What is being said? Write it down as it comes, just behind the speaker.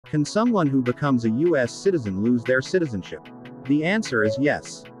Can someone who becomes a US citizen lose their citizenship? The answer is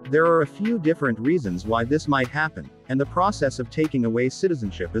yes. There are a few different reasons why this might happen, and the process of taking away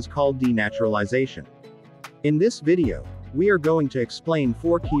citizenship is called denaturalization. In this video, we are going to explain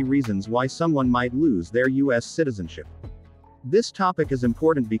 4 key reasons why someone might lose their US citizenship. This topic is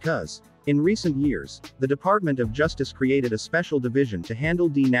important because, in recent years, the Department of Justice created a special division to handle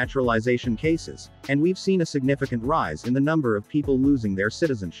denaturalization cases, and we've seen a significant rise in the number of people losing their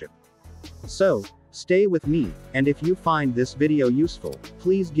citizenship. So, stay with me, and if you find this video useful,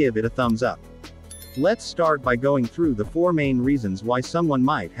 please give it a thumbs up. Let's start by going through the 4 main reasons why someone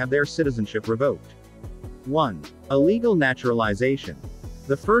might have their citizenship revoked. 1. Illegal naturalization.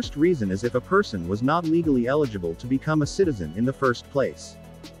 The first reason is if a person was not legally eligible to become a citizen in the first place.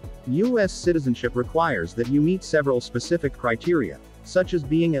 U.S. citizenship requires that you meet several specific criteria, such as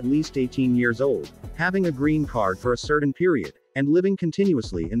being at least 18 years old, having a green card for a certain period, and living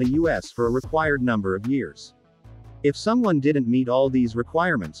continuously in the U.S. for a required number of years. If someone didn't meet all these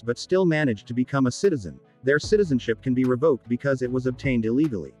requirements but still managed to become a citizen, their citizenship can be revoked because it was obtained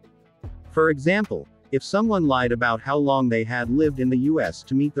illegally. For example, if someone lied about how long they had lived in the U.S.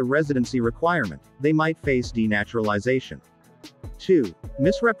 to meet the residency requirement, they might face denaturalization. 2.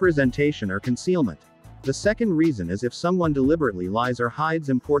 Misrepresentation or concealment. The second reason is if someone deliberately lies or hides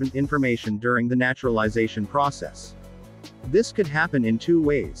important information during the naturalization process. This could happen in 2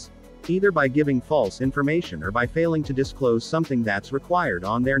 ways. Either by giving false information or by failing to disclose something that's required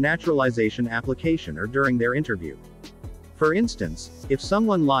on their naturalization application or during their interview. For instance, if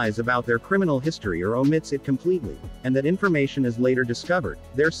someone lies about their criminal history or omits it completely, and that information is later discovered,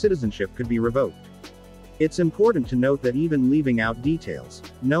 their citizenship could be revoked. It's important to note that even leaving out details,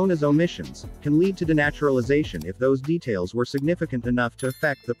 known as omissions, can lead to denaturalization if those details were significant enough to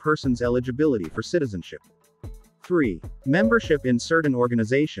affect the person's eligibility for citizenship. 3. Membership in certain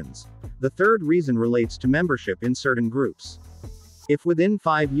organizations. The third reason relates to membership in certain groups. If within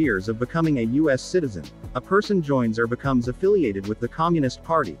 5 years of becoming a U.S. citizen, a person joins or becomes affiliated with the Communist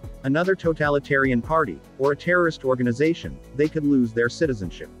Party, another totalitarian party, or a terrorist organization, they could lose their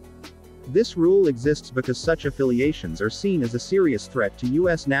citizenship. This rule exists because such affiliations are seen as a serious threat to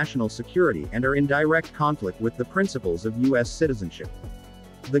U.S. national security and are in direct conflict with the principles of U.S. citizenship.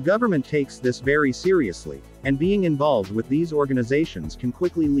 The government takes this very seriously, and being involved with these organizations can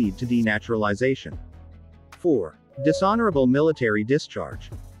quickly lead to denaturalization. 4. Dishonorable military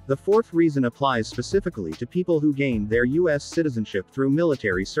discharge. The fourth reason applies specifically to people who gained their U.S. citizenship through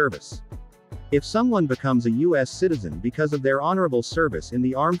military service. If someone becomes a U.S. citizen because of their honorable service in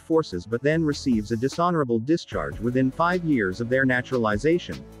the armed forces but then receives a dishonorable discharge within 5 years of their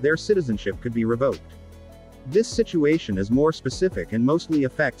naturalization, their citizenship could be revoked. This situation is more specific and mostly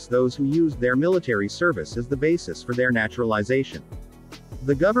affects those who used their military service as the basis for their naturalization.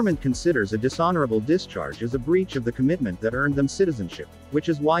 The government considers a dishonorable discharge as a breach of the commitment that earned them citizenship, which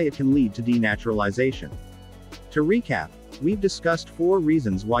is why it can lead to denaturalization. To recap, we've discussed 4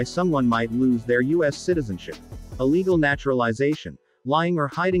 reasons why someone might lose their U.S. citizenship: illegal naturalization, lying or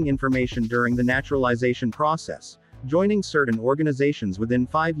hiding information during the naturalization process, joining certain organizations within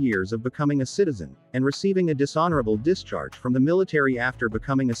 5 years of becoming a citizen, and receiving a dishonorable discharge from the military after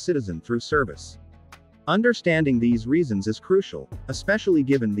becoming a citizen through service. Understanding these reasons is crucial, especially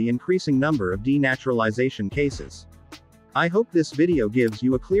given the increasing number of denaturalization cases. I hope this video gives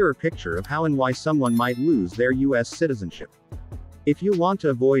you a clearer picture of how and why someone might lose their U.S. citizenship. If you want to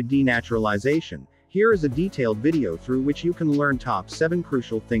avoid denaturalization, here is a detailed video through which you can learn top 7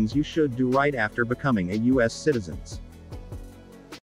 crucial things you should do right after becoming a U.S. citizen.